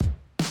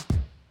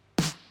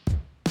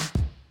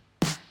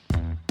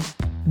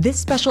This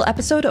special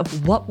episode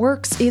of What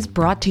Works is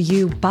brought to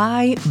you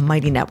by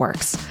Mighty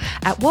Networks.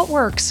 At What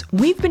Works,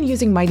 we've been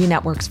using Mighty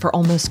Networks for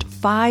almost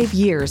 5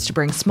 years to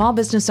bring small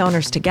business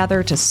owners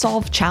together to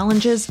solve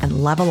challenges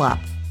and level up.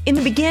 In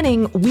the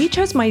beginning, we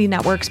chose Mighty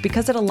Networks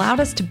because it allowed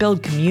us to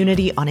build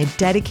community on a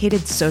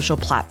dedicated social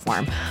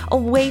platform,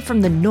 away from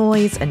the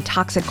noise and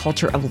toxic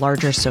culture of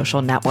larger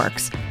social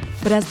networks.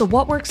 But as the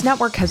What Works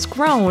network has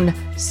grown,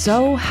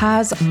 so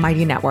has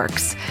Mighty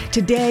Networks.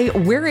 Today,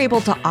 we're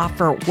able to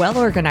offer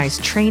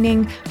well-organized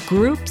training,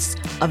 groups,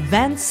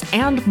 events,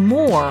 and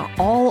more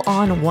all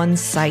on one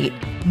site.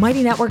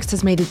 Mighty Networks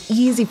has made it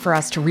easy for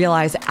us to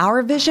realize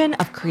our vision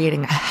of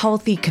creating a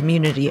healthy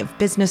community of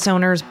business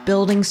owners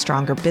building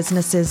stronger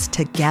businesses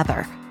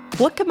together.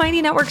 What can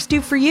Mighty Networks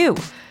do for you?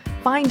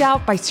 Find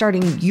out by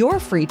starting your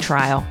free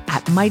trial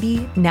at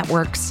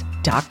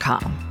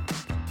mightynetworks.com.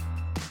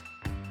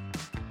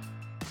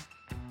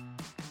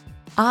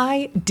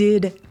 I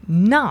did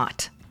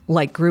not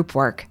like group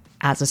work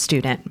as a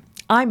student.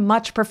 I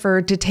much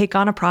preferred to take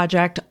on a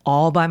project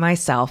all by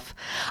myself.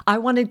 I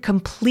wanted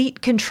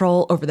complete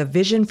control over the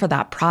vision for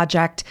that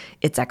project,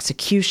 its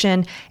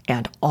execution,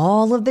 and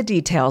all of the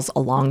details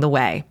along the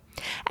way.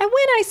 And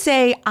when I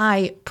say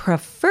I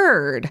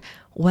preferred,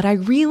 what I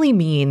really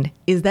mean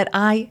is that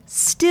I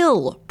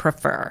still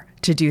prefer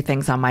to do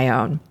things on my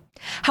own.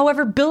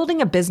 However, building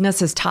a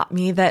business has taught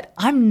me that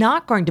I'm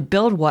not going to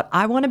build what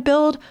I want to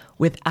build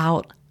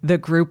without the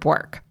group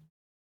work.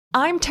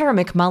 I'm Tara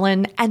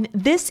McMullen, and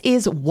this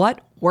is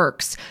What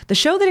Works, the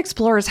show that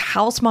explores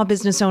how small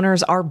business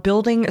owners are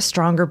building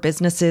stronger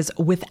businesses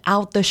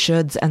without the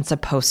shoulds and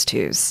supposed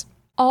tos.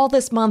 All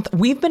this month,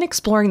 we've been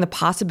exploring the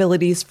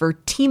possibilities for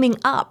teaming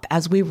up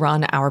as we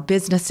run our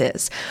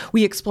businesses.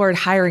 We explored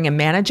hiring and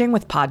managing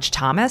with Podge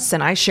Thomas,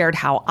 and I shared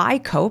how I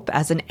cope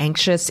as an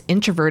anxious,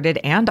 introverted,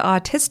 and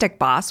autistic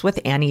boss with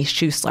Annie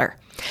Schusler.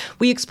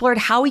 We explored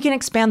how we can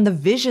expand the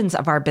visions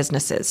of our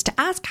businesses to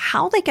ask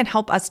how they can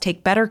help us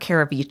take better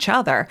care of each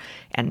other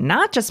and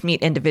not just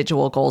meet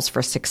individual goals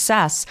for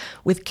success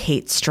with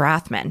Kate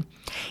Strathman.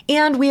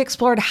 And we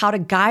explored how to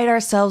guide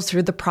ourselves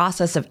through the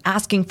process of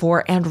asking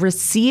for and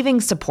receiving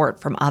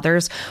support from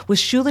others with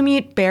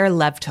Shulamit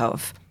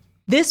Ber-Levtov.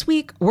 This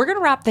week, we're going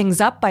to wrap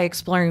things up by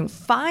exploring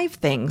 5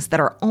 things that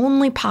are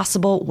only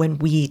possible when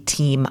we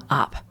team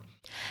up.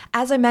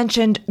 As I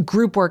mentioned,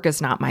 group work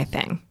is not my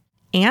thing.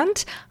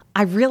 And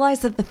I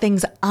realize that the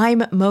things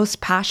I'm most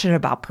passionate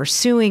about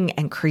pursuing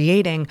and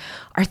creating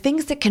are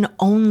things that can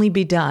only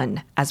be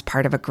done as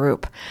part of a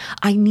group.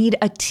 I need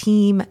a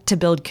team to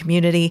build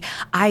community.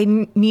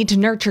 I need to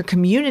nurture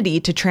community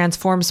to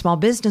transform small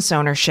business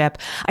ownership.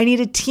 I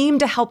need a team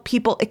to help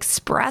people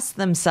express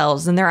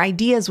themselves and their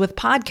ideas with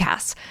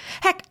podcasts.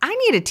 Heck, I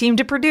need a team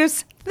to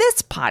produce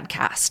this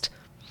podcast.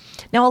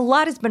 Now, a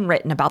lot has been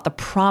written about the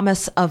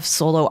promise of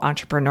solo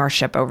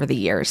entrepreneurship over the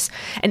years.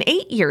 And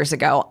 8 years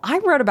ago, I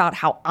wrote about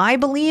how I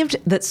believed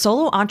that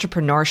solo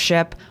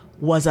entrepreneurship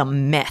was a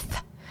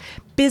myth.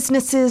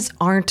 Businesses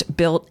aren't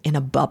built in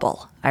a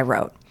bubble, I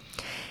wrote.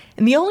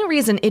 And the only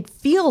reason it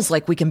feels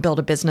like we can build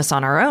a business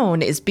on our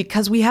own is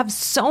because we have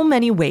so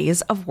many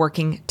ways of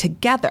working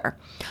together.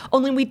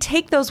 Only we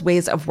take those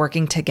ways of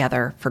working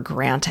together for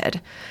granted.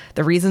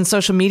 The reason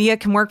social media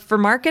can work for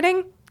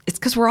marketing? It's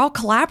because we're all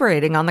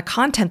collaborating on the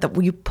content that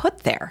we put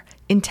there,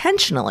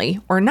 intentionally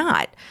or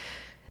not.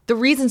 The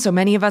reason so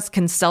many of us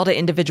can sell to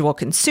individual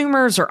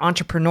consumers or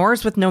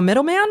entrepreneurs with no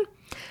middleman?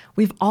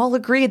 We've all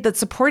agreed that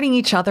supporting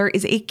each other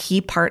is a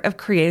key part of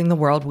creating the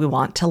world we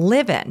want to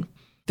live in.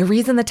 The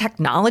reason the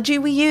technology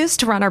we use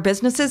to run our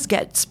businesses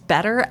gets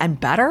better and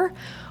better?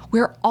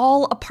 We're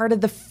all a part of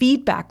the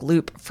feedback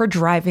loop for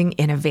driving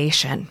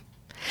innovation.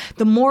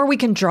 The more we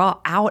can draw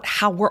out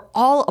how we're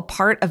all a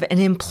part of an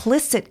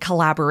implicit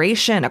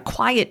collaboration, a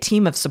quiet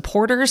team of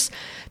supporters,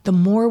 the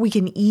more we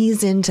can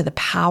ease into the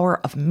power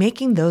of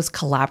making those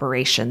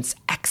collaborations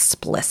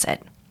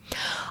explicit.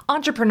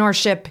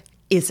 Entrepreneurship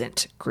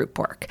isn't group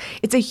work.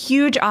 It's a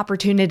huge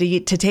opportunity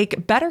to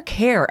take better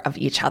care of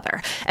each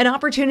other, an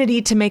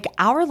opportunity to make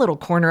our little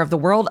corner of the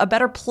world a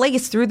better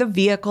place through the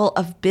vehicle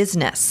of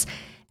business.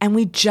 And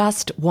we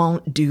just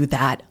won't do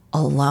that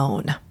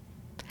alone.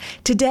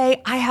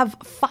 Today, I have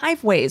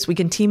 5 ways we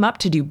can team up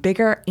to do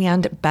bigger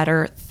and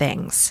better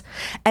things.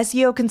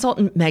 SEO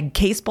consultant Meg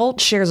Casebolt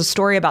shares a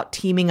story about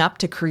teaming up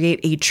to create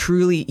a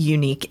truly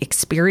unique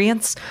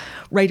experience.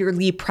 Writer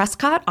Lee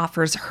Prescott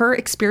offers her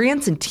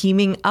experience in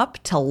teaming up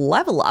to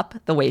level up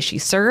the way she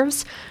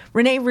serves.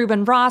 Renee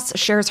Rubin Ross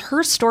shares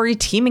her story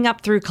teaming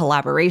up through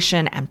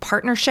collaboration and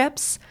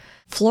partnerships.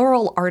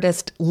 Floral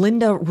artist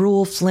Linda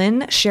Rule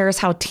Flynn shares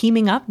how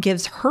teaming up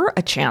gives her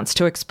a chance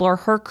to explore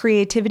her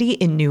creativity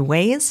in new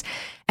ways.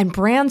 And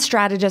brand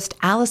strategist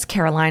Alice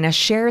Carolina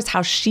shares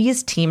how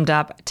she's teamed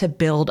up to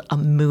build a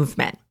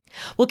movement.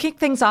 We'll kick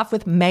things off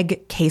with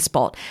Meg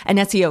Casebolt, an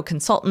SEO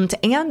consultant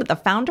and the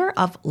founder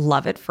of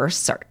Love at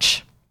First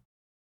Search.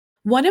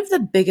 One of the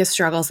biggest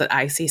struggles that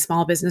I see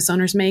small business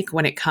owners make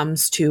when it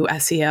comes to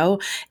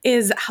SEO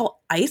is how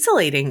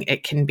isolating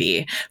it can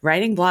be.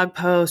 Writing blog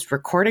posts,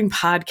 recording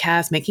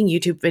podcasts, making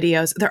YouTube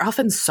videos, they're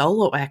often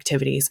solo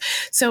activities.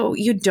 So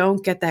you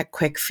don't get that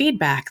quick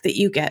feedback that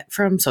you get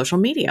from social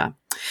media.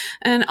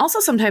 And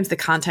also sometimes the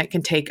content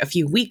can take a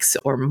few weeks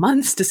or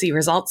months to see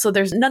results. So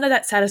there's none of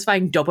that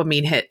satisfying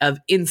dopamine hit of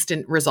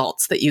instant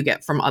results that you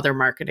get from other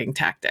marketing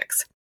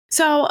tactics.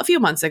 So a few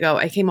months ago,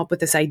 I came up with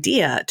this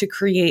idea to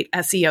create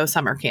SEO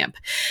Summer Camp.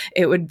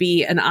 It would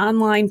be an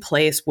online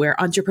place where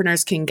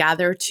entrepreneurs can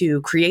gather to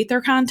create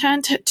their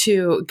content,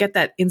 to get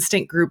that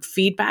instant group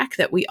feedback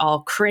that we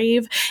all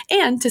crave,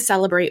 and to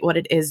celebrate what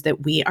it is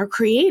that we are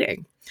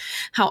creating.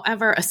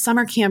 However, a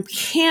summer camp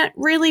can't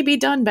really be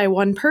done by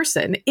one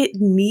person. It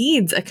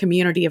needs a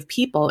community of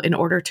people in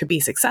order to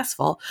be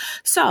successful.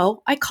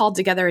 So I called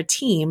together a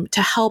team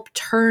to help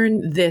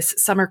turn this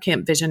summer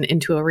camp vision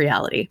into a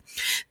reality.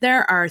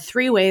 There are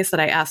 3 ways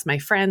that I asked my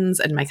friends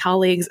and my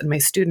colleagues and my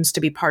students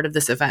to be part of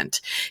this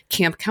event: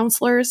 camp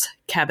counselors,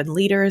 cabin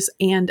leaders,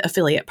 and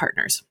affiliate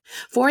partners.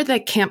 For the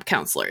camp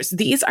counselors,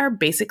 these are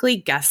basically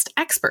guest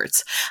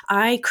experts.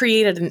 I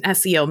created an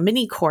SEO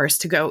mini course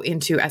to go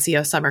into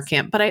SEO Summer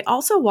Camp, but I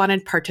also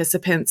wanted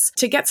participants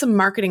to get some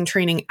marketing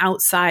training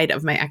outside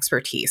of my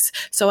expertise.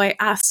 So I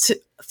asked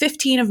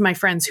 15 of my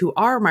friends who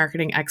are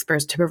marketing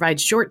experts to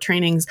provide short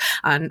trainings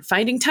on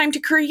finding time to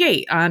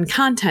create, on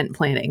content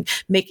planning,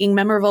 making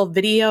memorable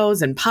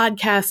videos and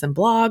podcasts and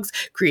blogs,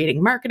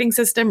 creating marketing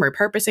system,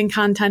 repurposing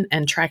content,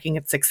 and tracking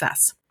its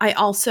success. I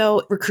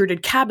also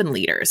recruited cabin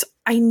leaders.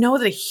 I know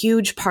that a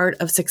huge part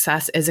of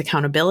success is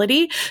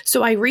accountability,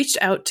 so I reached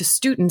out to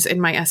students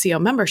in my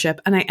SEO membership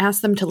and I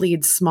asked them to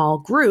lead small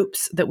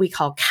groups that we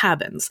call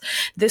cabins.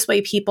 This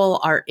way,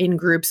 people are in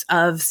groups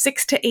of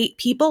 6 to 8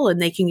 people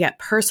and they can get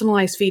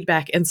personalized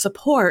feedback and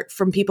support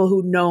from people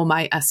who know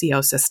my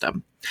SEO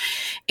system.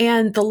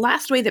 And the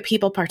last way that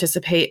people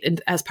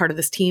participate as part of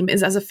this team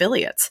is as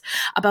affiliates.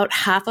 About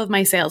half of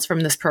my sales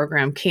from this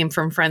program came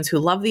from friends who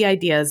love the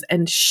ideas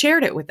and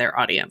shared it with their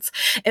audience.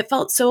 It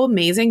felt so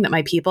amazing that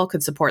my people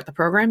could support the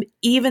program,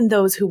 even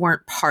those who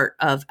weren't part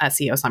of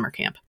SEO Summer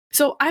Camp.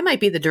 So I might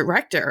be the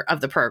director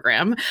of the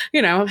program,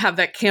 have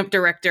that camp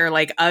director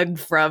like Ugg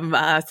from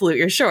Salute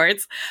Your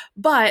Shorts.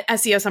 But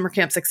SEO Summer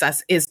Camp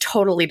success is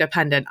totally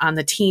dependent on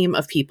the team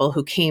of people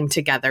who came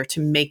together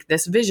to make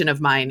this vision of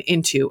mine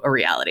into a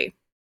reality.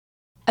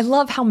 I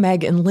love how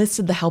Meg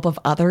enlisted the help of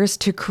others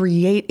to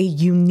create a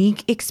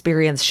unique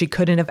experience she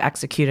couldn't have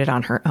executed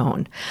on her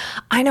own.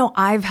 I know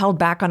I've held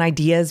back on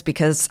ideas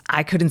because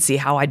I couldn't see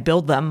how I'd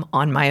build them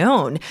on my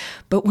own.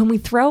 But when we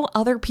throw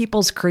other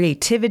people's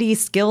creativity,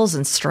 skills,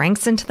 and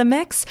strengths into the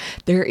mix,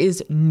 there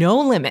is no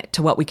limit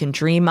to what we can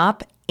dream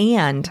up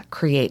and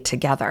create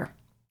together.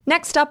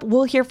 Next up,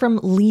 we'll hear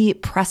from Lee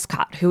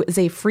Prescott, who is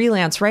a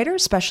freelance writer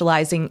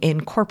specializing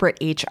in corporate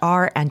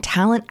HR and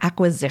talent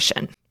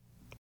acquisition.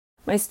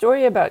 My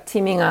story about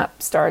teaming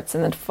up starts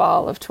in the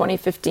fall of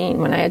 2015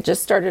 when I had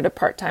just started a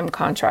part-time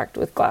contract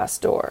with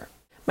Glassdoor.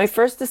 My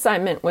first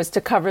assignment was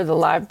to cover the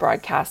live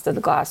broadcast of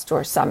the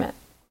Glassdoor Summit.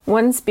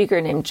 One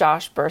speaker named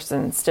Josh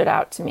Bersin stood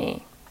out to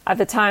me. At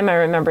the time, I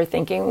remember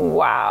thinking,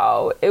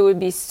 wow, it would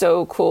be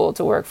so cool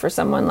to work for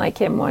someone like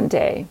him one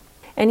day.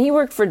 And he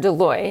worked for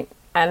Deloitte,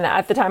 and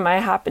at the time I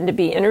happened to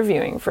be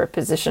interviewing for a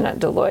position at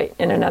Deloitte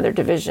in another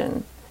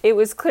division. It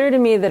was clear to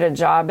me that a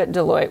job at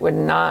Deloitte would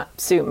not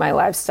suit my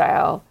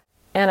lifestyle,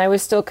 and I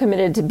was still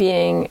committed to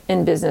being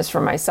in business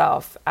for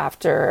myself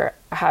after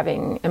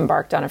having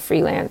embarked on a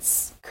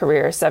freelance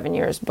career 7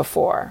 years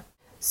before.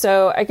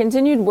 So I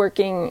continued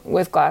working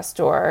with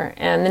Glassdoor,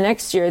 and the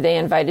next year they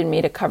invited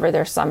me to cover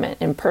their summit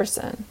in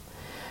person.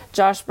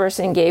 Josh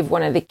Bersin gave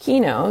one of the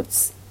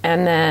keynotes,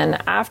 and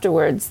then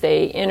afterwards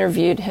they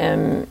interviewed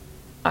him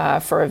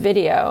for a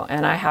video,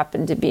 and I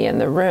happened to be in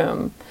the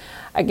room.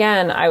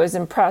 Again, I was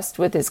impressed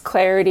with his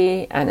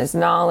clarity and his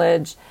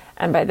knowledge,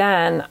 and by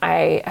then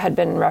I had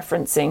been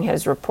referencing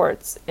his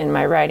reports in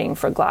my writing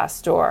for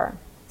Glassdoor.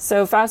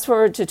 So fast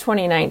forward to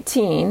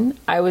 2019,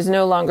 I was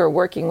no longer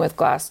working with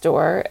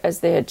Glassdoor as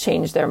they had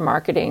changed their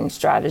marketing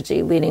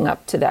strategy leading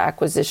up to the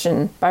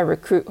acquisition by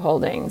Recruit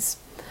Holdings.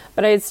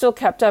 But I had still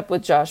kept up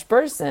with Josh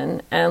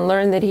Bersin and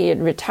learned that he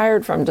had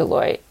retired from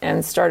Deloitte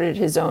and started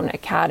his own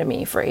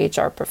academy for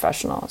HR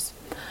professionals.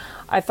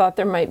 I thought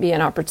there might be an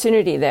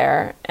opportunity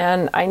there,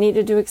 and I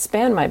needed to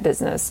expand my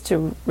business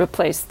to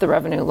replace the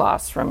revenue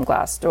loss from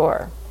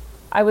Glassdoor.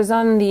 I was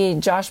on the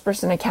Josh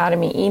Bersin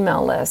Academy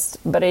email list,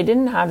 but I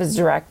didn't have his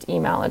direct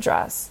email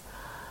address.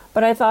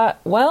 But I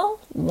thought, well,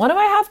 what do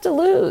I have to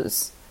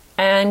lose?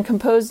 And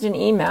composed an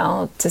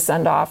email to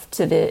send off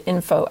to the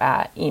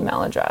info@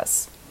 email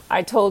address.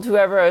 I told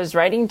whoever I was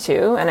writing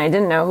to, and I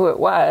didn't know who it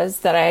was,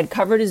 that I had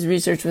covered his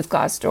research with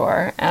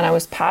Glassdoor, and I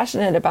was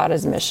passionate about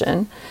his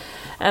mission,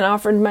 and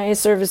offered my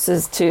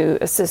services to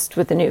assist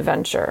with the new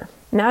venture.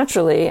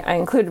 Naturally, I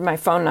included my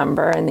phone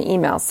number and the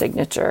email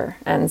signature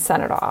and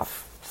sent it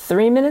off.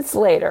 3 minutes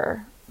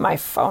later, my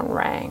phone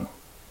rang.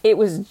 It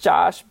was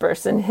Josh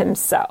Bersin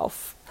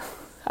himself.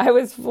 I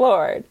was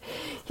floored.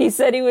 He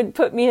said he would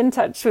put me in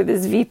touch with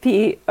his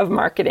VP of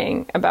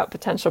marketing about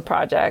potential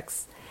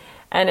projects,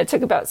 and it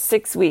took about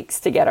 6 weeks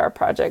to get our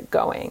project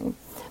going.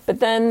 But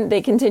then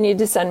they continued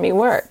to send me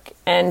work,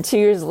 and 2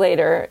 years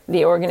later,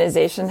 the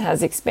organization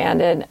has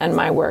expanded and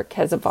my work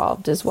has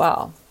evolved as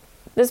well.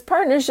 This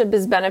partnership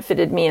has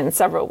benefited me in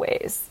several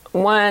ways.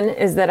 One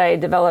is that I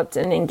developed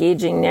an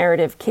engaging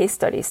narrative case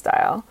study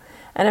style,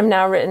 and I've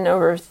now written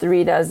over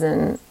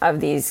 36 of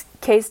these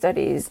case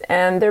studies,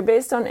 and they're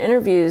based on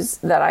interviews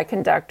that I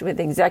conduct with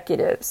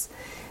executives.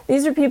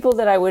 These are people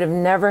that I would have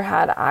never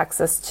had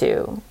access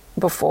to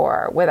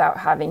before without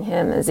having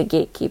him as a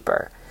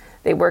gatekeeper.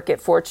 They work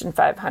at Fortune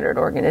 500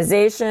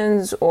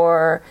 organizations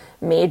or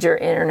major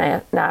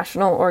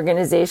international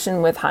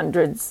organization with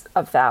hundreds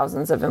of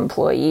thousands of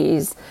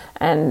employees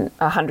and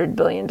 $100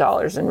 billion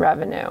in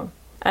revenue.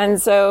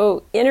 And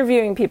so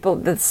interviewing people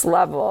at this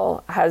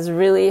level has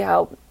really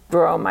helped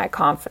grow my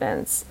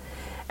confidence.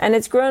 And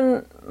it's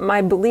grown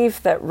my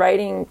belief that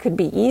writing could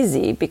be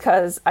easy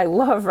because I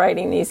love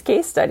writing these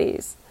case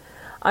studies.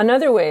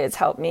 Another way it's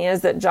helped me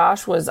is that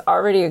Josh was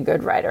already a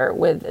good writer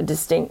with a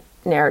distinct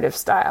narrative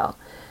style.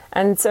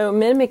 And so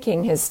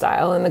mimicking his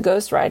style in the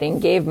ghostwriting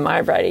gave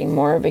my writing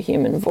more of a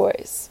human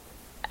voice.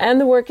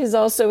 And the work has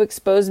also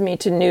exposed me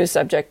to new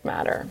subject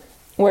matter.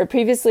 Where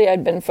previously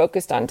I'd been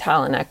focused on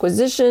talent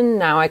acquisition,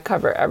 now I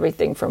cover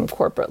everything from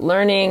corporate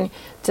learning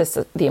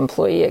to the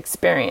employee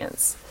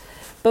experience.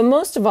 But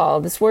most of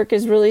all, this work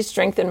has really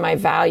strengthened my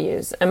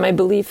values and my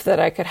belief that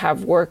I could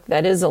have work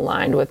that is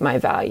aligned with my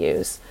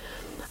values.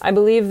 I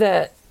believe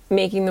that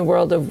making the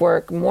world of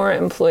work more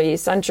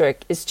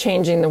employee-centric is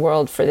changing the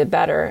world for the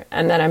better,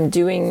 and that I'm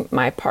doing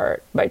my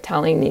part by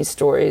telling these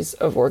stories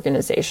of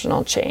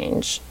organizational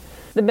change.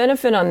 The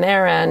benefit on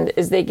their end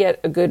is they get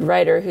a good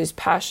writer who's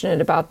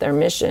passionate about their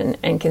mission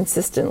and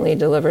consistently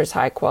delivers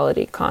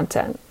high-quality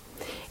content.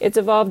 It's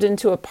evolved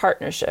into a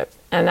partnership,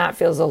 and that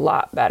feels a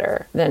lot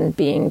better than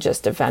being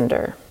just a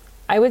vendor.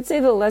 I would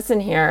say the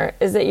lesson here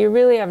is that you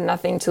really have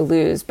nothing to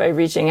lose by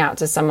reaching out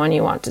to someone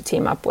you want to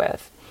team up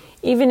with.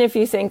 Even if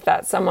you think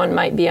that someone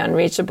might be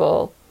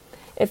unreachable,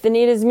 if the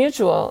need is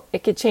mutual,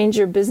 it could change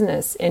your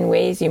business in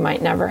ways you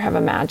might never have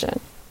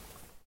imagined.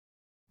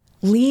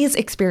 Lee's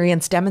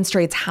experience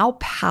demonstrates how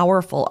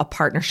powerful a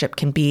partnership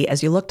can be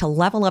as you look to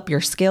level up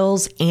your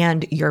skills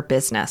and your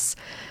business.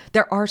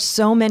 There are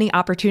so many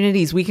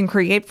opportunities we can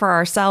create for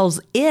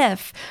ourselves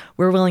if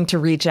we're willing to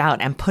reach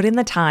out and put in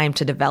the time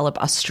to develop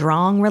a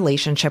strong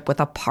relationship with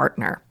a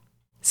partner.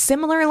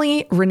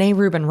 Similarly, Renee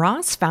Rubin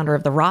Ross, founder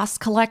of the Ross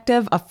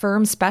Collective, a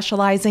firm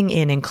specializing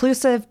in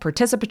inclusive,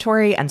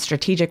 participatory, and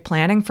strategic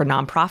planning for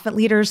nonprofit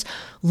leaders,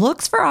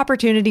 looks for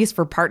opportunities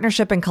for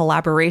partnership and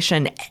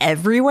collaboration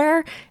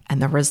everywhere,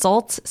 and the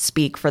results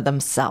speak for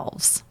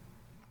themselves.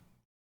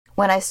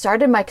 When I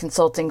started my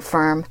consulting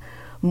firm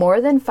more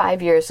than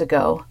 5 years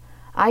ago,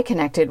 I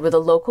connected with a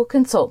local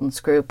consultants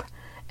group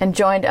and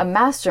joined a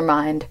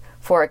mastermind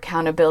for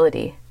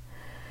accountability.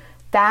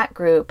 That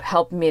group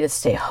helped me to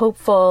stay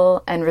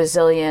hopeful and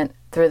resilient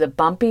through the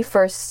bumpy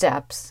first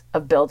steps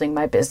of building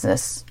my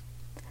business.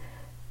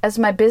 As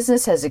my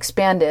business has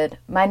expanded,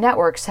 my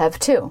networks have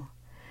too.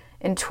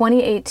 In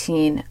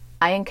 2018,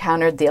 I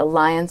encountered the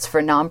Alliance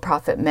for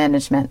Nonprofit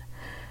Management,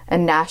 a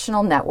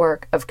national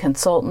network of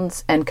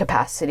consultants and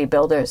capacity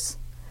builders.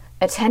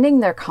 Attending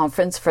their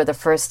conference for the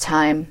first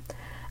time,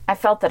 I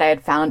felt that I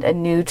had found a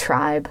new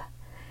tribe,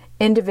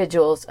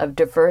 individuals of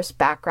diverse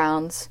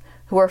backgrounds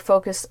who are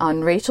focused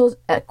on racial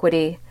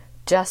equity,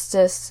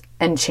 justice,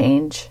 and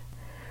change.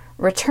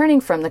 Returning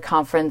from the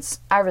conference,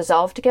 I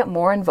resolved to get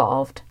more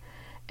involved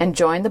and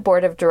join the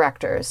board of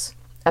directors,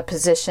 a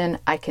position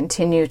I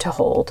continue to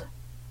hold.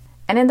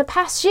 And in the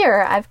past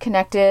year, I've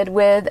connected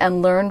with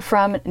and learned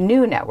from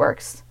new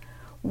networks.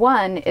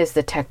 One is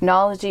the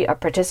Technology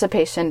of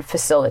Participation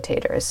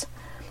Facilitators,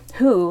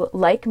 who,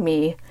 like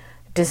me,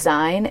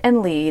 design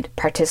and lead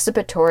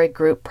participatory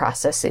group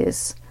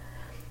processes.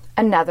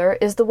 Another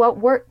is the What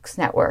Works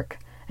Network,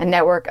 a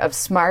network of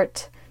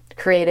smart,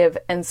 creative,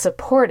 and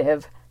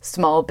supportive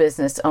small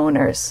business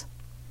owners.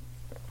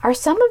 Are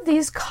some of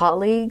these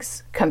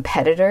colleagues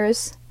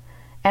competitors?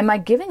 Am I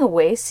giving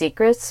away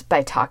secrets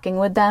by talking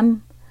with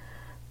them?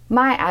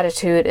 My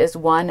attitude is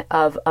one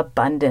of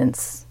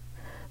abundance.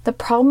 The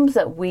problems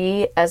that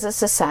we as a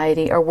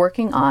society are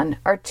working on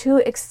are too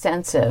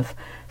extensive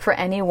for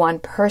any one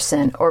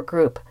person or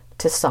group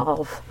to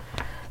solve.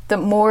 The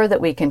more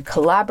that we can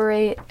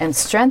collaborate and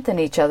strengthen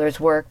each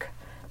other's work,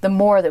 the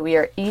more that we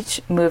are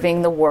each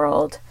moving the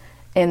world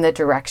in the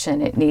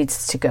direction it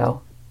needs to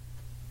go.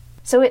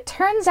 So it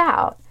turns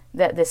out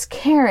that this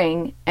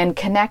caring and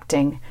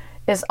connecting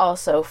is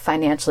also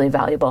financially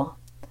valuable.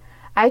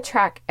 I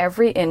track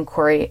every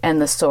inquiry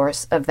and the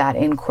source of that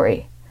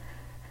inquiry.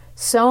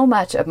 So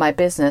much of my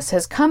business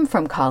has come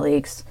from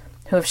colleagues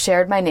who have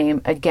shared my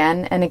name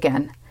again and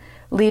again,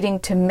 leading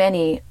to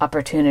many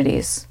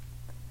opportunities.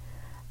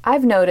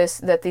 I've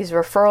noticed that these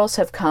referrals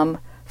have come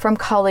from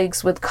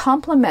colleagues with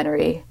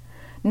complementary,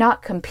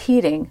 not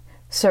competing,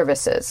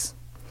 services.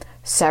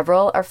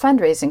 Several are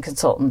fundraising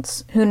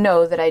consultants who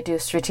know that I do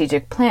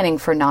strategic planning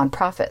for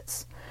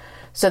nonprofits,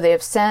 so they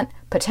have sent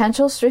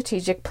potential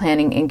strategic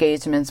planning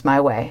engagements my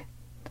way.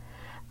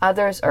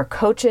 Others are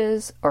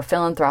coaches or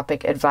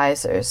philanthropic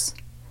advisors.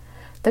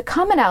 The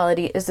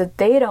commonality is that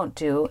they don't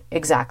do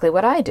exactly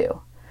what I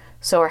do,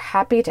 so are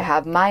happy to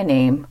have my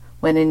name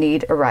when a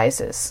need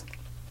arises.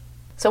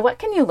 So what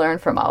can you learn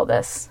from all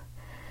this?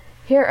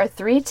 Here are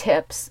 3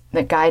 tips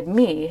that guide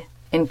me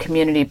in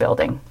community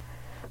building.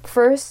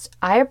 First,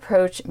 I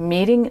approach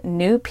meeting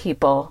new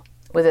people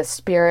with a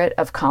spirit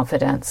of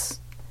confidence.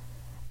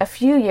 A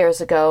few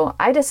years ago,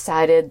 I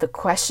decided the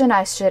question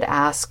I should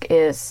ask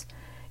is,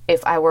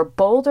 if I were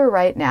bolder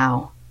right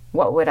now,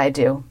 what would I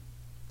do?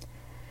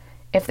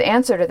 If the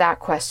answer to that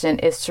question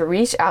is to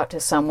reach out to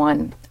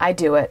someone, I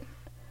do it.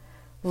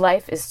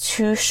 Life is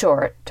too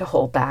short to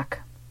hold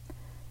back.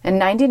 And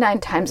 99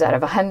 times out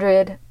of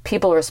 100,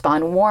 people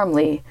respond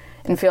warmly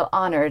and feel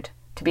honored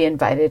to be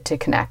invited to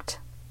connect.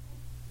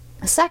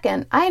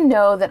 Second, I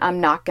know that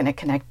I'm not going to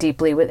connect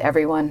deeply with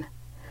everyone.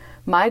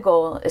 My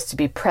goal is to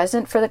be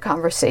present for the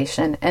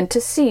conversation and to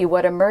see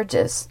what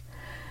emerges,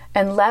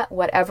 and let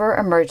whatever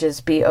emerges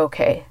be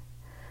okay.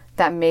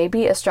 That may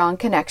be a strong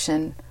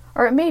connection,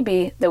 or it may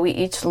be that we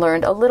each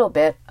learned a little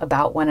bit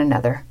about one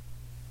another.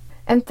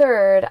 And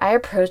third, I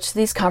approach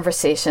these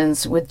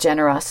conversations with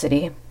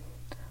generosity.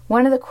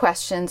 One of the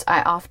questions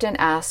I often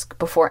ask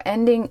before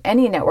ending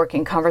any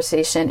networking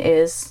conversation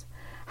is,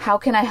 how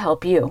can I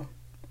help you?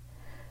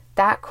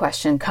 That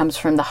question comes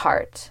from the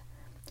heart,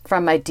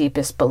 from my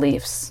deepest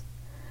beliefs.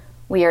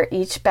 We are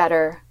each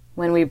better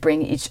when we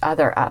bring each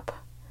other up.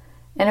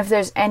 And if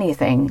there's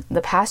anything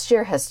the past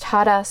year has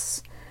taught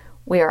us,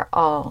 we are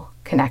all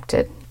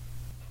connected.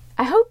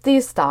 I hope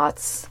these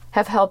thoughts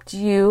have helped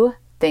you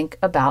think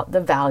about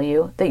the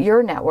value that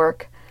your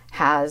network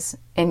has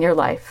in your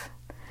life.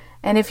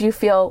 And if you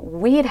feel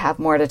we'd have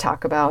more to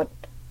talk about,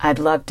 I'd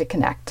love to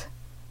connect.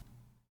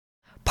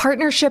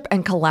 Partnership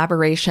and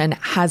collaboration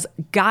has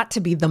got to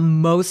be the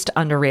most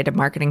underrated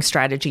marketing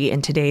strategy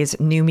in today's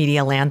new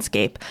media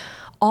landscape.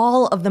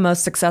 All of the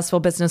most successful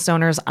business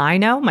owners I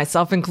know,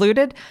 myself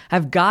included,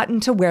 have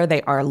gotten to where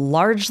they are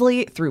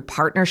largely through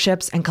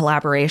partnerships and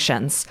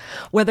collaborations.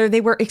 Whether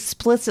they were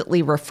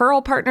explicitly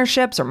referral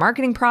partnerships or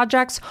marketing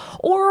projects,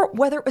 or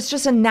whether it was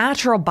just a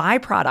natural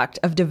byproduct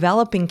of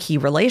developing key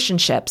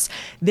relationships,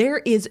 there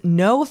is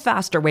no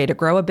faster way to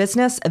grow a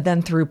business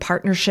than through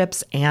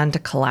partnerships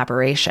and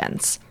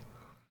collaborations.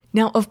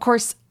 Now, of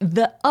course,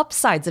 the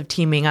upsides of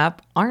teaming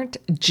up aren't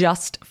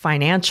just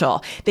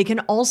financial. They can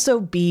also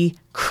be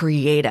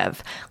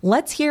creative.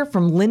 Let's hear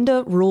from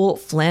Linda Rule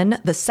Flynn,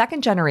 the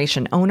second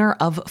generation owner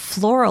of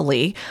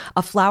Florally,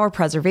 a flower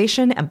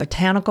preservation and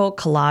botanical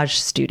collage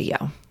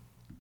studio.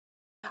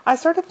 I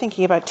started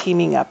thinking about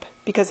teaming up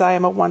because I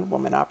am a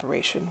one-woman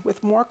operation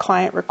with more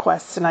client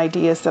requests and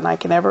ideas than I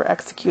can ever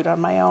execute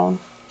on my own.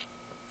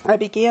 I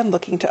began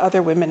looking to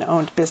other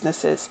women-owned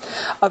businesses,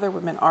 other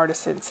women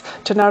artisans,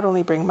 to not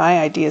only bring my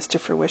ideas to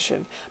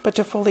fruition, but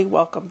to fully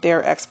welcome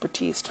their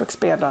expertise to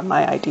expand on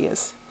my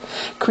ideas.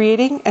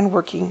 Creating and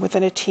working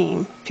within a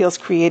team feels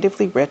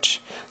creatively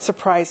rich,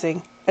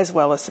 surprising, as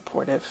well as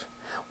supportive.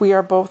 We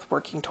are both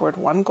working toward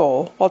one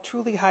goal while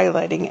truly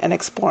highlighting and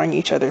exploring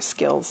each other's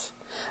skills.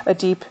 A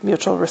deep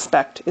mutual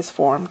respect is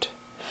formed.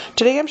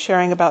 Today I'm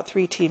sharing about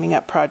 3 teaming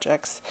up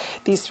projects.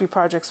 These 3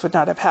 projects would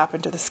not have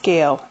happened to the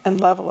scale and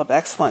level of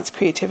excellence,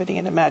 creativity,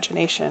 and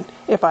imagination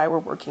if I were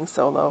working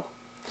solo.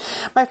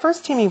 My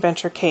first teaming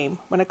venture came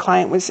when a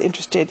client was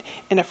interested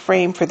in a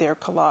frame for their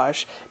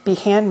collage be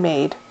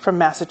handmade from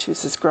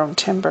Massachusetts-grown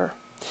timber.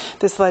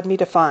 This led me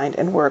to find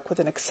and work with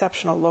an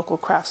exceptional local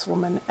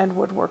craftswoman and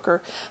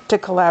woodworker to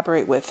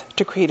collaborate with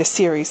to create a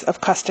series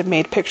of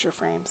custom-made picture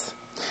frames.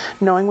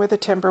 Knowing where the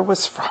timber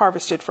was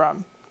harvested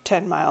from,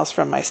 10 miles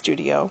from my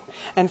studio,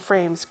 and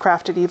frames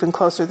crafted even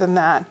closer than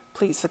that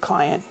pleased the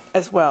client,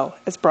 as well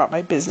as brought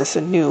my business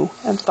a new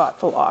and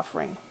thoughtful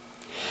offering.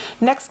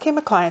 Next came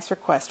a client's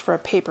request for a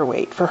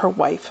paperweight for her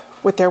wife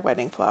with their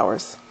wedding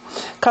flowers.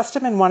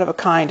 Custom and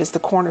one-of-a-kind is the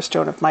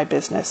cornerstone of my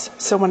business,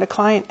 so when a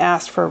client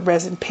asked for a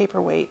resin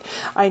paperweight,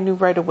 I knew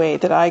right away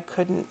that I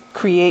couldn't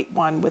create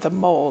one with a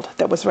mold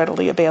that was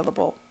readily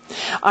available.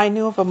 I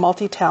knew of a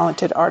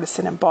multi-talented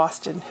artisan in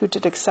Boston who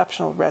did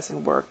exceptional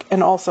resin work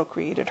and also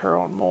created her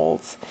own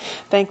molds.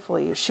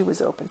 Thankfully, she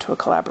was open to a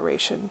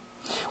collaboration.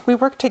 We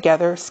worked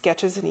together,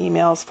 sketches and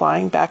emails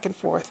flying back and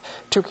forth,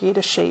 to create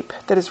a shape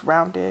that is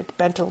rounded,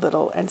 bent a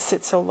little, and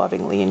sits so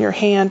lovingly in your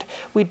hand,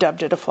 we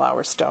dubbed it a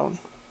flower stone.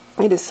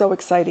 It is so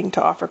exciting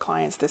to offer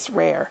clients this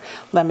rare,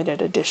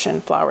 limited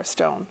edition flower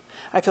stone.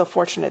 I feel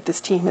fortunate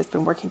this team has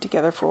been working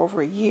together for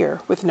over a year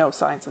with no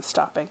signs of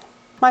stopping.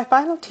 My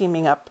final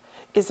teaming up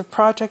is a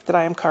project that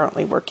I am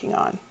currently working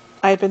on.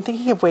 I have been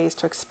thinking of ways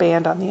to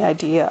expand on the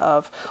idea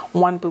of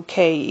one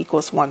bouquet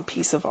equals one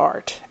piece of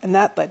art, and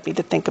that led me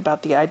to think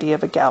about the idea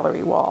of a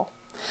gallery wall.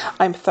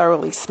 I'm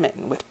thoroughly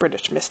smitten with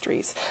British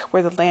mysteries,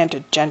 where the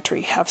landed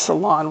gentry have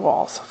salon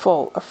walls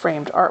full of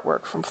framed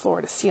artwork from floor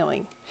to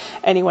ceiling.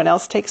 Anyone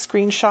else take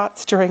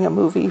screenshots during a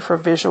movie for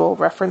visual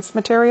reference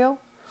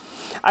material?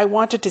 I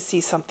wanted to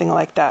see something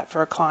like that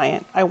for a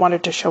client. I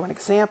wanted to show an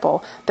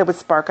example that would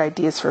spark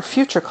ideas for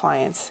future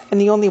clients, and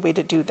the only way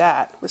to do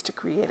that was to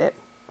create it.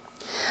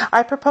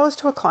 I proposed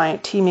to a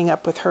client teaming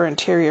up with her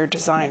interior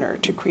designer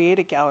to create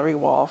a gallery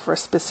wall for a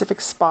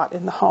specific spot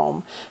in the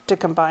home to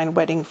combine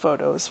wedding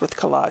photos with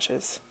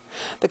collages.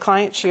 The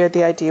client shared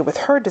the idea with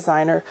her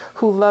designer,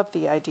 who loved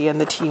the idea, and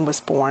the team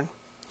was born.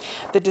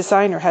 The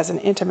designer has an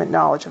intimate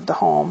knowledge of the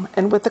home,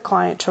 and with the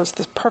client chose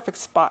the perfect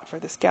spot for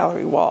this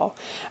gallery wall,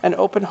 an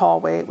open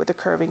hallway with a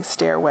curving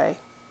stairway.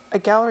 A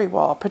gallery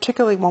wall,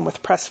 particularly one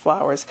with pressed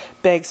flowers,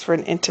 begs for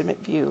an intimate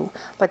view,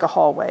 like a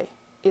hallway.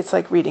 It's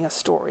like reading a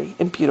story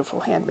in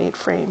beautiful handmade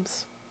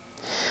frames.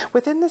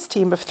 Within this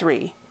team of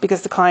 3,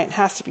 because the client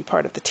has to be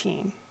part of the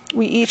team,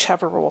 we each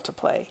have a role to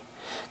play.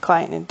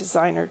 Client and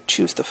designer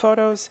choose the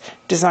photos.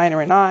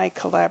 Designer and I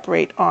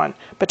collaborate on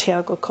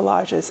botanical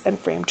collages and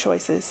frame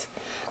choices.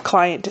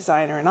 Client,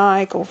 designer, and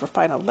I go over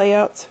final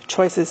layouts,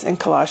 choices, and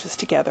collages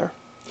together.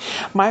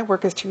 My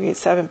work is to create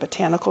 7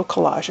 botanical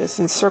collages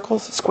in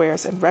circles,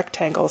 squares, and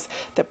rectangles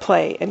that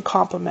play and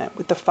complement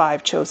with the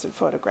 5 chosen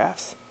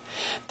photographs.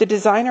 The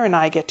designer and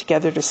I get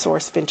together to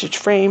source vintage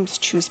frames,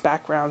 choose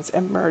backgrounds,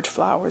 and merge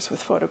flowers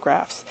with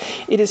photographs.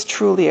 It is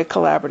truly a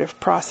collaborative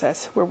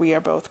process where we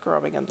are both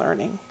growing and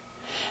learning.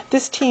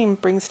 This team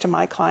brings to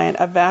my client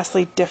a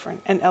vastly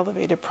different and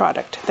elevated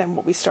product than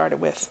what we started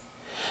with,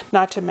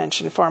 not to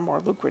mention far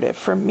more lucrative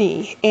for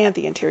me and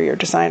the interior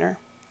designer.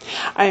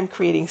 I am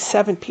creating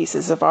 7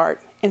 pieces of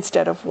art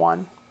instead of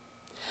 1.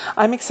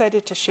 I'm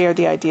excited to share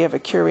the idea of a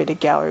curated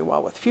gallery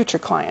wall with future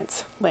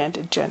clients,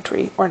 landed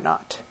gentry or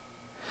not.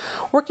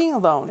 Working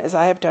alone, as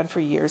I have done for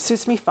years,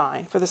 suits me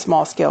fine for the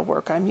small-scale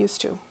work I'm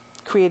used to.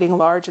 Creating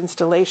large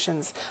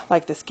installations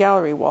like this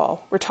gallery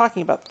wall, we're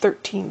talking about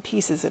 13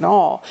 pieces in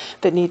all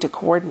that need to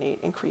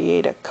coordinate and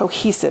create a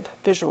cohesive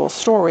visual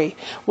story,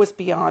 was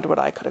beyond what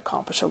I could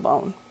accomplish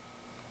alone.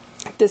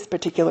 This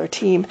particular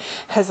team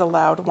has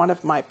allowed one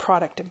of my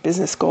product and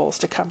business goals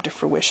to come to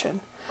fruition.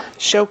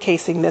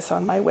 Showcasing this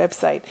on my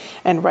website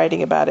and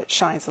writing about it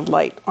shines a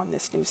light on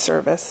this new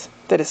service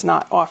that is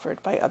not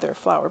offered by other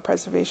flower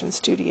preservation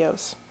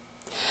studios.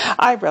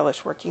 I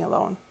relish working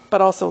alone,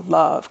 but also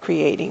love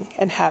creating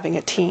and having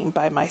a team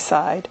by my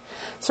side.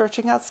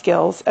 Searching out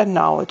skills and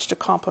knowledge to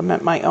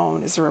complement my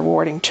own is a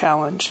rewarding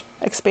challenge.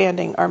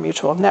 Expanding our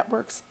mutual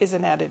networks is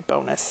an added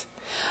bonus.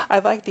 I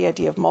like the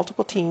idea of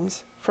multiple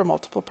teams for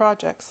multiple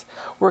projects.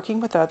 Working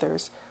with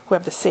others who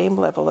have the same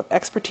level of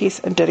expertise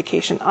and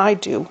dedication I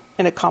do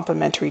in a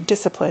complementary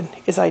discipline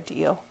is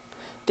ideal.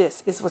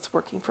 This is what's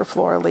working for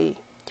Flora Lee.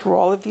 Through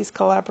all of these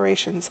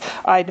collaborations,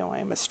 I know I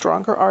am a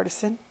stronger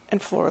artisan,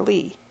 and Flora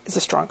Lee is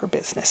a stronger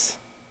business.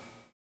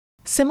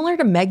 Similar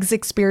to Meg's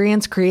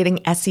experience creating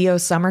SEO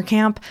Summer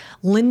Camp,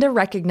 Linda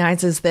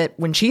recognizes that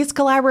when she's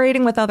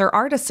collaborating with other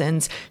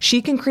artisans,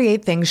 she can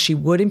create things she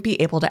wouldn't be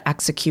able to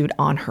execute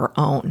on her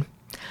own.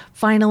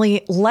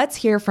 Finally, let's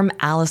hear from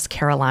Alice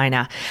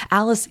Carolina.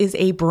 Alice is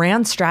a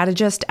brand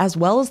strategist as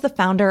well as the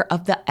founder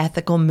of The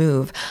Ethical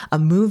Move, a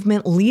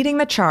movement leading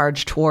the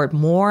charge toward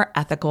more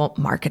ethical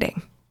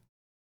marketing.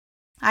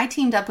 I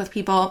teamed up with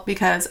people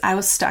because I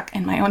was stuck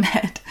in my own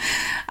head.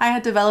 I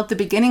had developed the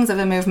beginnings of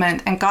a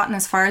movement and gotten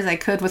as far as I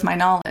could with my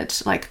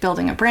knowledge, like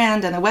building a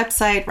brand and a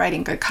website,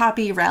 writing good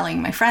copy,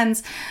 rallying my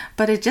friends,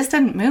 but it just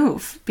didn't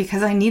move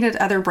because I needed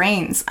other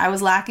brains. I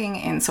was lacking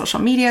in social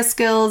media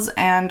skills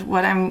and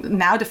what I'm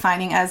now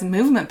defining as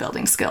movement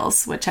building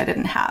skills, which I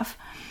didn't have.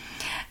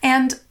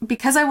 And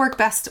because I work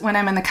best when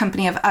I'm in the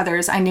company of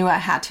others, I knew I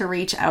had to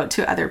reach out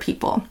to other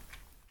people.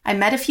 I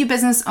met a few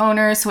business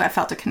owners who I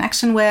felt a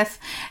connection with,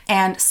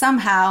 and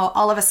somehow,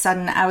 all of a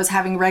sudden, I was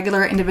having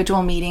regular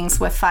individual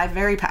meetings with 5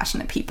 very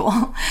passionate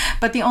people.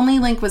 But the only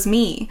link was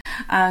me.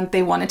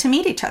 They wanted to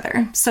meet each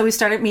other. So we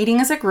started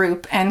meeting as a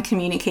group and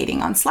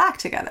communicating on Slack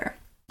together.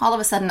 All of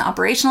a sudden,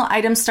 operational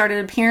items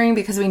started appearing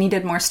because we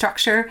needed more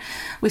structure.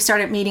 We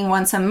started meeting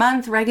once a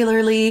month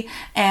regularly,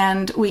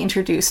 and we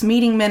introduced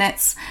meeting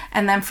minutes.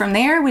 And then from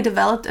there, we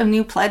developed a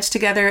new pledge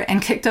together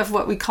and kicked off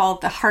what we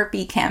called the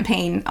Heartbeat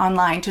campaign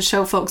online to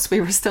show folks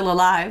we were still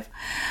alive.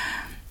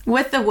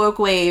 With the woke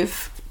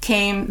wave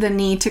came the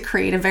need to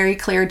create a very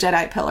clear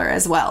JEDI pillar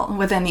as well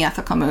within the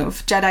Ethical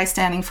Move. JEDI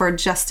standing for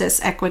Justice,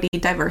 Equity,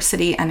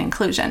 Diversity, and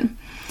Inclusion.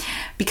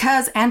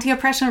 Because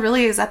anti-oppression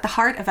really is at the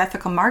heart of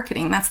ethical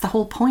marketing. That's the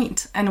whole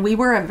point. And we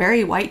were a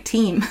very white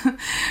team.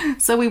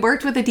 So we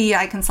worked with a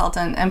DEI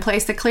consultant and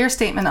placed a clear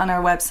statement on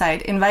our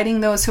website,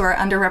 inviting those who are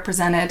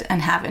underrepresented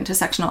and have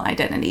intersectional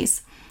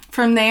identities.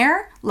 From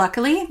there,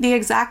 luckily, the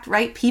exact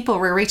right people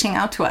were reaching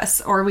out to us,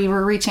 or we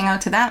were reaching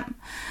out to them.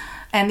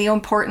 And the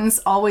importance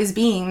always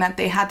being that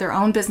they had their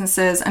own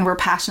businesses and were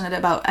passionate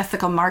about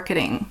ethical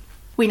marketing.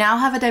 We now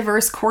have a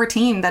diverse core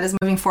team that is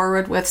moving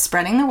forward with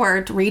spreading the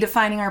word,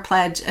 redefining our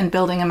pledge, and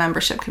building a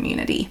membership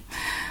community.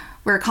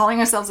 We're calling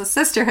ourselves a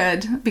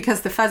sisterhood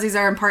because the fuzzies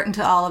are important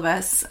to all of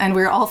us, and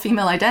we're all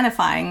female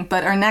identifying,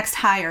 but our next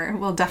hire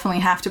will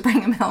definitely have to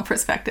bring a male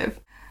perspective.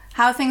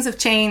 How things have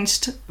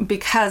changed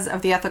because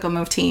of the Ethical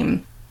Move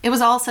team. It was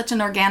all such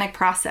an organic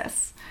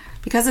process.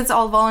 Because it's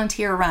all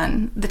volunteer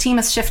run, the team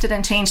has shifted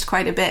and changed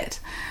quite a bit.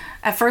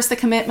 At first, the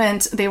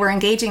commitment they were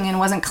engaging in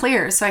wasn't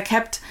clear, so I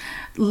kept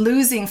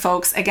losing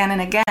folks again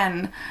and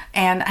again,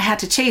 and I had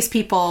to chase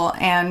people,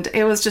 and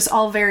it was just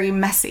all very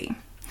messy.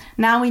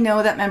 Now we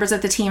know that members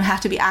of the team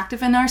have to be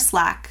active in our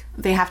Slack,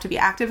 they have to be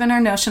active in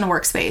our Notion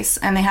workspace,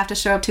 and they have to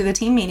show up to the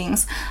team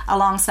meetings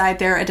alongside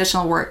their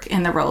additional work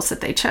in the roles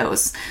that they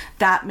chose.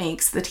 That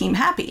makes the team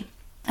happy.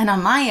 And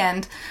on my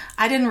end,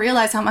 I didn't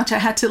realize how much I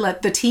had to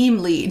let the team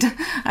lead.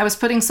 I was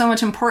putting so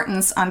much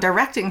importance on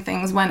directing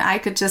things when I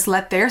could just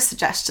let their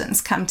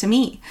suggestions come to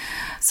me.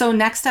 So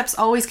next steps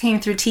always came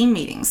through team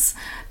meetings.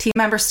 Team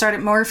members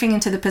started morphing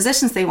into the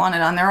positions they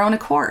wanted on their own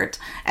accord.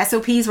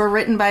 SOPs were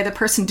written by the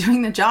person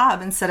doing the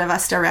job instead of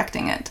us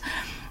directing it.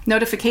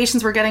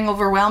 Notifications were getting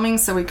overwhelming,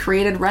 so we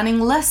created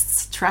running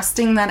lists,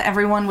 trusting that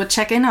everyone would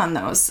check in on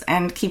those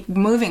and keep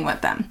moving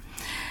with them.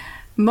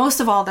 Most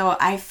of all, though,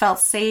 I felt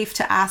safe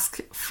to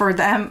ask for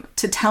them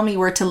to tell me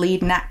where to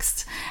lead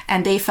next,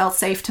 and they felt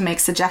safe to make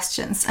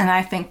suggestions, and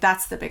I think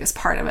that's the biggest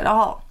part of it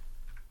all.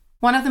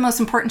 One of the most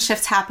important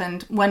shifts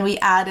happened when we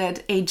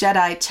added a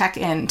Jedi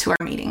check-in to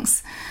our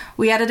meetings.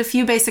 We added a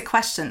few basic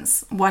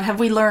questions. What have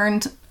we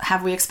learned?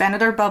 Have we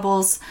expanded our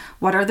bubbles?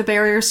 What are the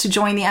barriers to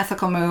join the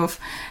ethical move?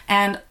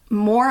 And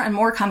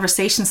more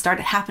conversations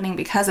started happening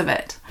because of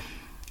it.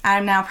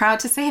 I'm now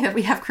proud to say that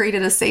we have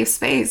created a safe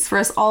space for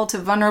us all to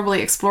vulnerably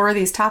explore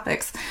these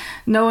topics,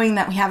 knowing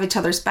that we have each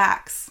other's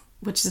backs,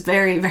 which is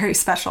very, very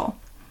special.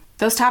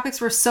 Those topics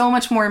were so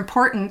much more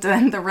important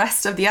than the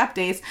rest of the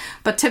updates,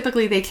 but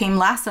typically they came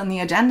last on the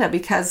agenda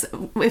because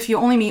if you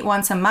only meet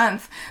once a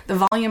month,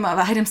 the volume of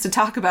items to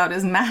talk about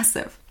is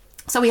massive.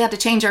 So we had to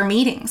change our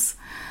meetings.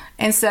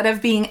 Instead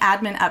of being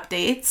admin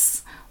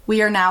updates,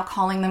 we are now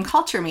calling them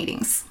culture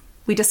meetings.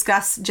 We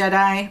discuss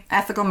Jedi,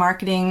 ethical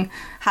marketing,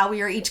 how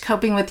we are each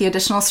coping with the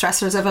additional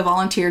stressors of a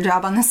volunteer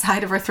job on the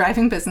side of our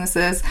thriving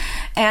businesses,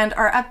 and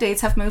our updates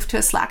have moved to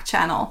a Slack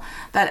channel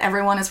that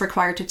everyone is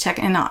required to check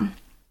in on.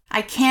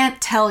 I can't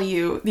tell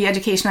you the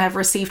education I've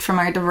received from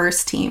our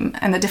diverse team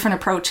and the different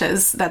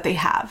approaches that they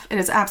have. It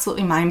is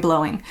absolutely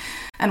mind-blowing.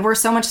 And we're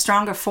so much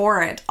stronger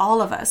for it,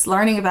 all of us,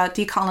 learning about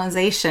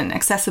decolonization,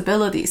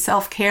 accessibility,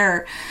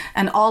 self-care,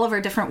 and all of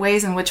our different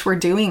ways in which we're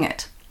doing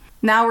it.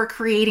 Now we're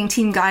creating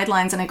team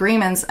guidelines and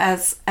agreements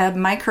as a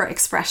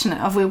micro-expression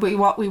of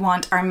what we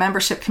want our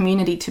membership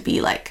community to be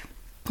like,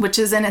 which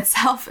is in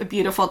itself a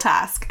beautiful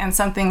task and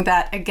something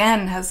that,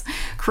 again, has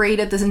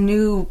created this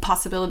new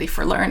possibility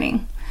for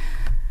learning.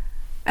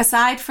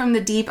 Aside from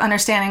the deep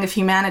understanding of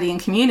humanity and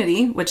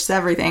community, which is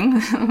everything,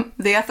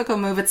 the ethical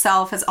move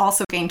itself has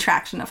also gained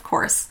traction, of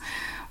course.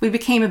 We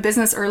became a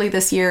business early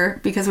this year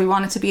because we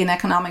wanted to be an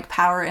economic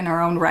power in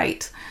our own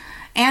right.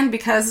 And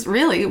because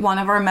really one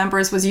of our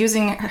members was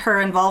using her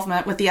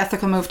involvement with the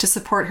ethical move to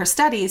support her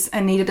studies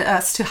and needed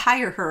us to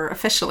hire her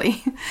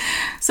officially.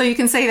 So you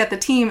can say that the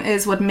team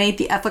is what made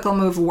the ethical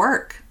move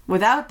work.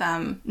 Without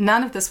them,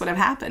 none of this would have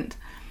happened.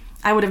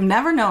 I would have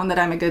never known that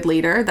I'm a good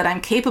leader, that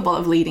I'm capable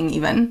of leading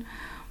even.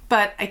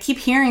 But I keep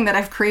hearing that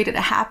I've created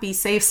a happy,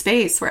 safe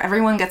space where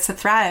everyone gets to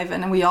thrive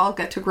and we all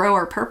get to grow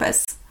our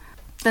purpose.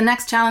 The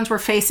next challenge we're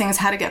facing is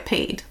how to get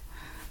paid.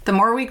 The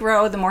more we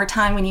grow, the more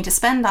time we need to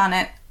spend on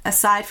it,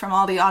 aside from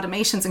all the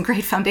automations and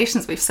great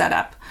foundations we've set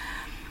up.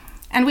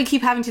 And we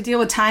keep having to deal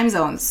with time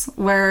zones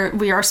where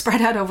we are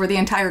spread out over the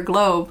entire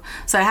globe.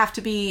 So I have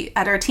to be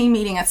at our team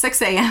meeting at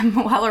 6 a.m.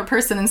 while our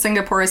person in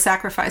Singapore is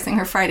sacrificing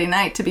her Friday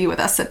night to be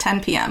with us at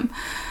 10 p.m.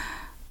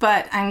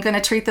 But I'm going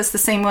to treat this the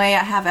same way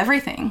I have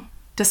everything.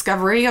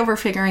 Discovery over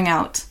figuring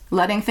out,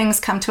 letting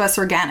things come to us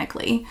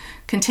organically,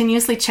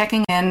 continuously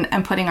checking in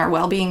and putting our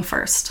well-being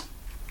first.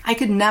 I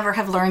could never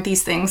have learned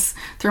these things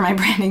through my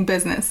branding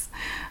business.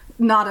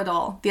 Not at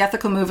all. The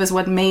ethical move is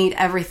what made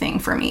everything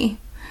for me.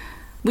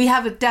 We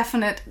have a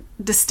definite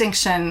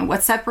distinction.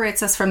 What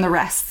separates us from the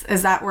rest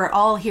is that we're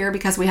all here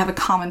because we have a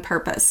common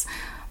purpose.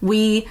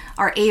 We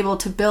are able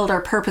to build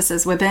our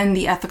purposes within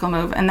the ethical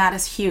move, and that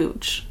is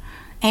huge.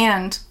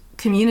 And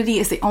community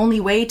is the only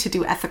way to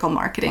do ethical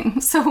marketing.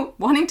 So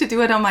wanting to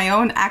do it on my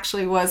own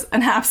actually was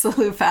an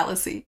absolute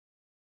fallacy.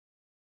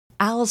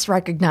 Alice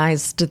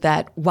recognized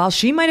that while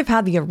she might have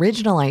had the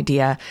original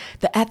idea,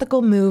 the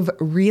ethical move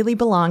really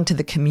belonged to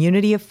the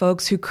community of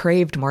folks who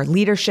craved more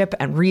leadership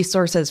and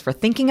resources for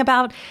thinking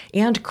about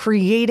and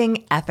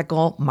creating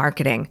ethical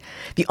marketing.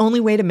 The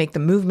only way to make the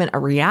movement a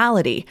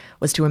reality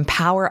was to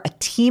empower a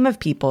team of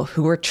people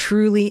who were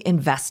truly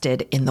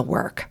invested in the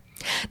work.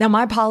 Now,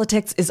 My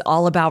Politics is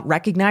all about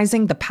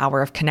recognizing the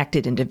power of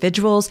connected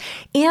individuals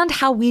and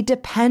how we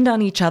depend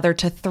on each other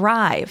to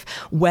thrive,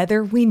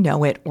 whether we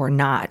know it or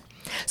not.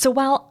 So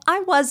while I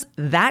was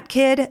that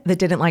kid that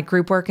didn't like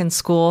group work in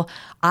school,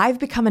 I've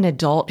become an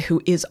adult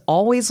who is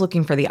always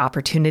looking for the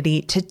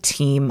opportunity to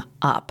team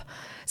up.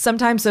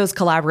 Sometimes those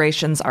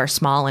collaborations are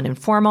small and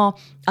informal.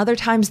 Other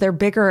times they're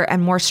bigger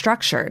and more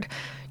structured.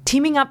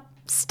 Teaming up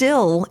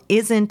still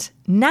isn't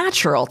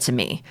natural to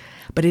me,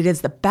 but it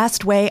is the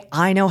best way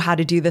I know how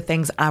to do the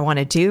things I want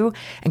to do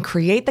and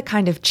create the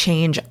kind of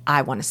change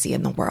I want to see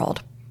in the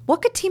world.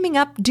 What could teaming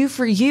up do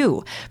for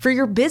you, for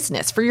your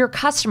business, for your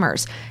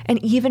customers,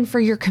 and even for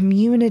your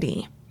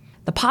community?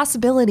 The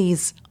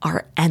possibilities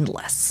are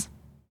endless.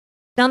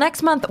 Now,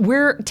 next month,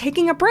 we're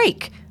taking a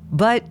break,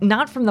 but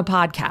not from the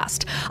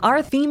podcast.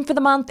 Our theme for the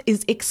month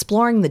is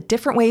exploring the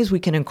different ways we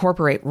can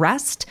incorporate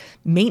rest,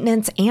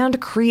 maintenance, and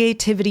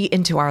creativity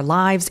into our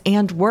lives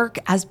and work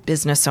as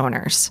business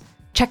owners.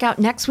 Check out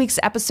next week's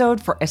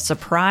episode for a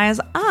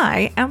surprise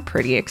I am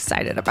pretty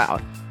excited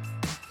about.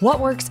 What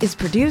Works is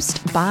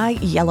produced by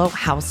Yellow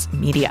House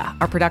Media.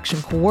 Our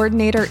production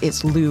coordinator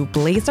is Lou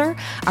Blazer.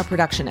 Our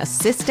production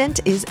assistant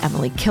is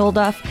Emily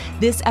Kilduff.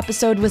 This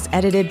episode was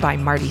edited by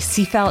Marty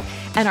Seafelt,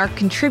 and our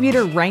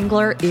contributor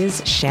wrangler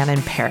is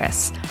Shannon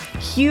Paris.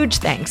 Huge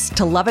thanks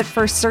to Love at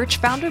First Search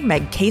founder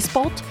Meg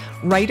Casebolt,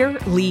 writer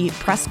Lee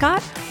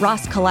Prescott,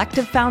 Ross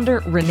Collective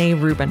founder Renee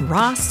Rubin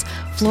Ross,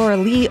 Flora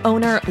Lee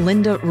owner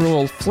Linda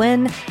Rule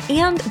Flynn,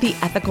 and the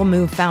Ethical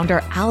Move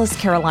founder Alice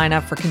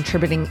Carolina for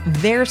contributing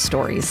their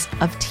stories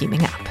of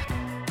teaming up.